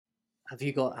Have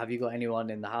you got anyone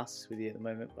in the house with you at the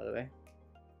moment, by the way?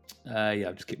 Yeah,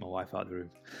 I've just kicked my wife out of the room.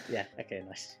 Yeah. Okay.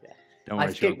 Nice. Yeah. Don't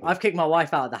worry, I've kicked my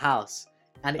wife out of the house,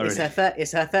 and Oh, it's really?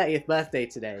 it's her 30th birthday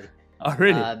today. Oh,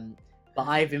 really? But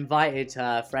I've invited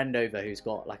her friend over who's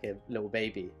got like a little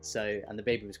baby. And the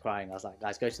baby was crying. I was like,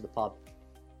 guys, go to the pub.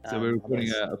 So we're recording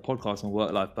a podcast on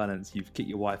work-life balance. You've kicked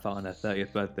your wife out on her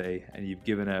 30th birthday, and you've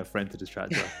given her a friend to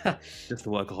distract her. Just a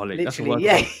workaholic. Literally,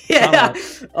 That's a yeah.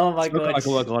 Oh my god, like a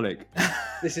workaholic.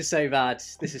 This is so bad.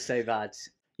 This is so bad.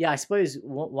 Yeah, I suppose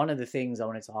one of the things I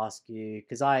wanted to ask you,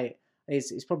 because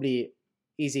it's probably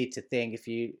easy to think if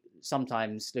you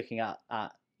sometimes looking at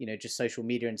just social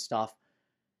media and stuff.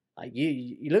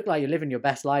 You look like you're living your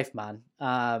best life, man,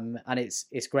 and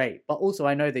it's great. But also,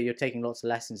 I know that you're taking lots of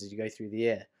lessons as you go through the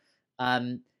year.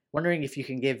 Wondering if you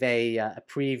can give a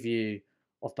preview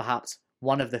of perhaps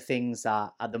one of the things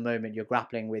that at the moment you're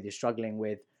grappling with, you're struggling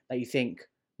with, that you think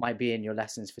might be in your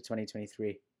lessons for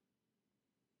 2023.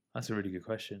 That's a really good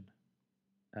question.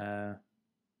 I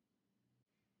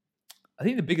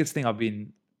think the biggest thing I've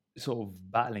been sort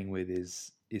of battling with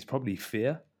is probably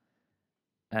fear,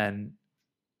 and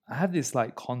I have this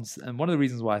like constant, and one of the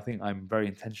reasons why I think I'm very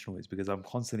intentional is because I'm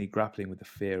constantly grappling with the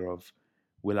fear of,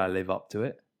 will I live up to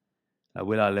it?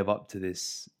 Will I live up to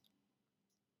this?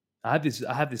 I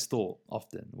have this thought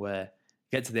often where I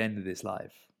get to the end of this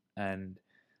life and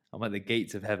I'm at the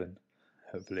gates of heaven,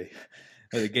 hopefully,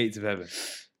 at the gates of heaven,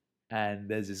 and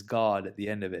there's this guard at the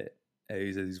end of it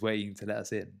who's waiting to let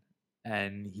us in,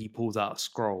 and he pulls out a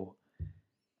scroll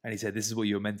and he said, "This is what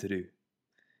you were meant to do."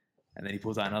 And then he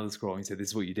pulls out another scroll and he said, "This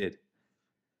is what you did."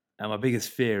 And my biggest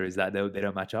fear is that they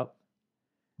don't match up.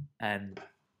 And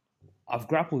I've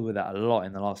grappled with that a lot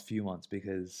in the last few months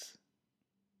because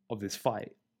of this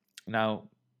fight. Now,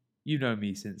 you know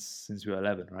me since we were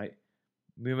 11, right?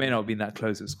 We may not have been that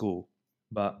close at school,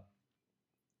 but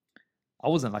I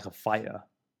wasn't like a fighter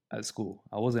at school.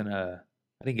 I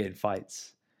didn't get in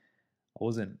fights. I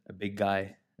wasn't a big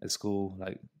guy at school.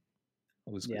 Like,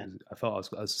 I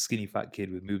felt I was a skinny fat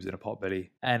kid with moves and a pot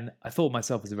belly, and I thought of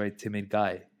myself as a very timid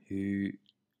guy who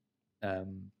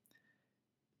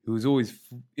was always,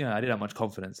 I didn't have much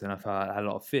confidence, and I felt I had a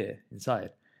lot of fear inside.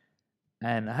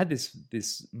 And I had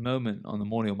this moment on the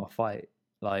morning of my fight,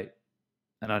 like,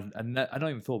 and I not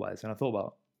even thought about this, and I thought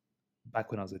about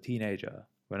back when I was a teenager,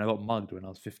 when I got mugged when I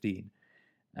was 15,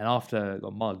 and after I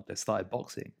got mugged, I started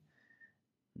boxing,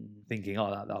 thinking,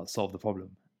 oh, that'll solve the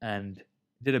problem, and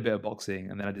did a bit of boxing,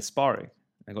 and then I did sparring.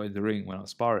 I got in the ring when I was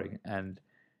sparring, and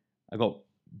I got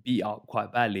beat up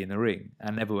quite badly in the ring,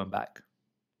 and never went back.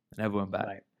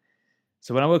 Right.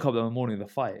 So when I woke up in the morning of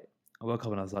the fight, I woke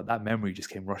up and I was like, that memory just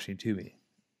came rushing to me,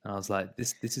 and I was like,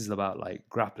 this is about like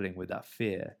grappling with that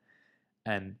fear,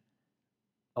 and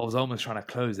I was almost trying to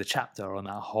close the chapter on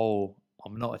that whole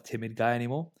I'm not a timid guy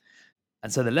anymore.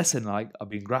 And so the lesson like I've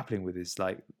been grappling with is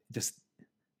like just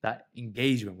that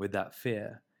engagement with that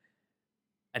fear,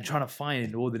 and trying to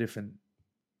find all the different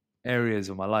areas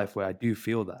of my life where I do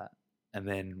feel that, and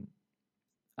then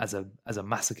as a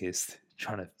masochist,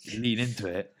 trying to lean into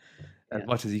it as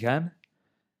much as you can.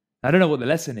 I don't know what the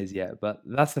lesson is yet, but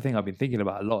that's the thing I've been thinking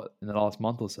about a lot in the last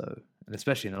month or so, and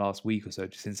especially in the last week or so,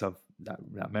 just since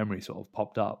that memory sort of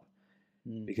popped up,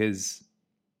 because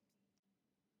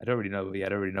I don't really know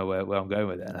where I'm going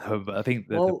with it. But I think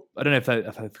that I don't know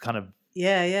if I've kind of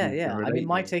I mean,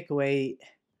 my takeaway,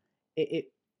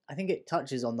 I think it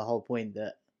touches on the whole point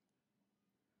that,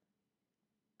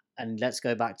 and let's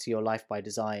go back to your life by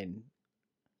design.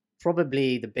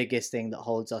 Probably the biggest thing that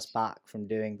holds us back from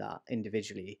doing that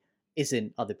individually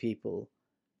isn't other people.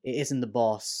 It isn't the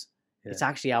boss. Yeah. It's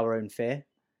actually our own fear.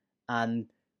 And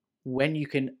when you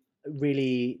can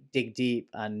really dig deep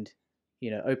and,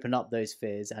 open up those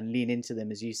fears and lean into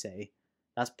them, as you say,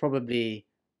 that's probably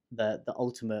the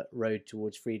ultimate road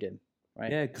towards freedom,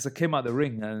 right? Yeah, because I came out the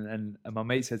ring and my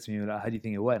mate said to me, like, how do you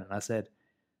think it went? And I said,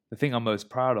 the thing I'm most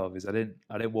proud of is I didn't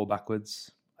walk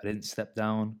backwards. I didn't step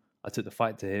down. I took the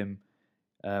fight to him.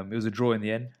 It was a draw in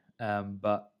the end,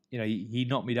 but he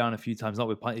knocked me down a few times. Not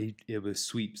with punch. It was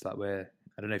sweeps, like where,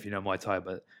 I don't know if you know Muay Thai,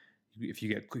 but if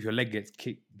your leg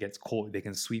gets caught, they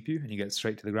can sweep you and you get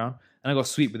straight to the ground. And I got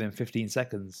swept within 15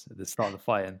 seconds at the start of the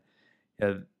fight. And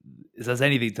if there's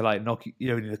anything to like knock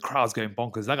you, the crowd's going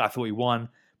bonkers. That guy thought he won,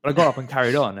 but I got up and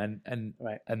carried on. And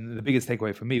the biggest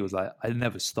takeaway for me was like I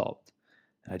never stopped.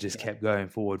 I just kept going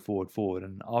forward.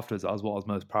 And afterwards, that was what I was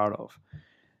most proud of.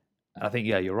 And I think,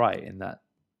 you're right in that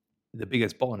the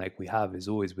biggest bottleneck we have is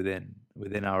always within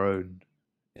our own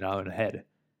head.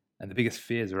 And the biggest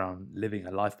fears around living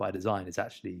a life by design is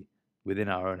actually within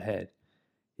our own head.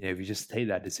 If you just take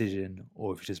that decision,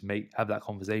 or if you just have that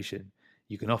conversation,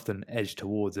 you can often edge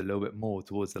towards a little bit more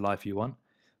towards the life you want.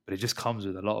 But it just comes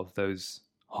with a lot of those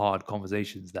hard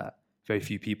conversations that very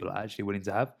few people are actually willing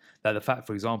to have. Like the fact,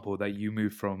 for example, that you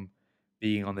moved from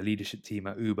being on the leadership team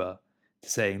at Uber to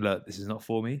saying, look, this is not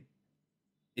for me,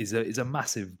 is a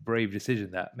massive, brave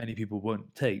decision that many people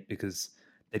won't take because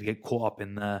they'd get caught up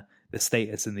in the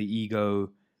status and the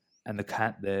ego and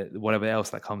the whatever else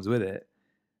that comes with it,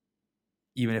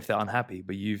 even if they're unhappy.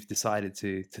 But you've decided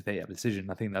to take that decision.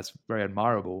 I think that's very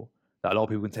admirable that a lot of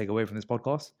people can take away from this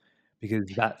podcast, because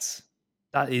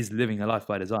that is living a life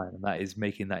by design, and that is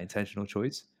making that intentional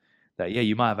choice. That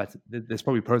you might have had there's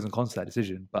probably pros and cons to that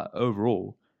decision, but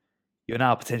overall, you're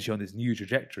now potentially on this new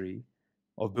trajectory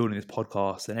of building this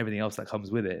podcast and everything else that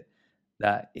comes with it.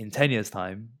 That in 10 years'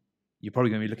 time, you're probably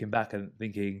going to be looking back and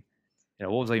thinking,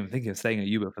 what was I even thinking of staying at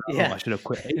Uber for that long? I should have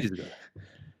quit ages ago.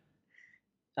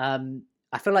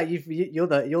 I feel like you're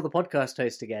the podcast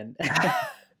host again.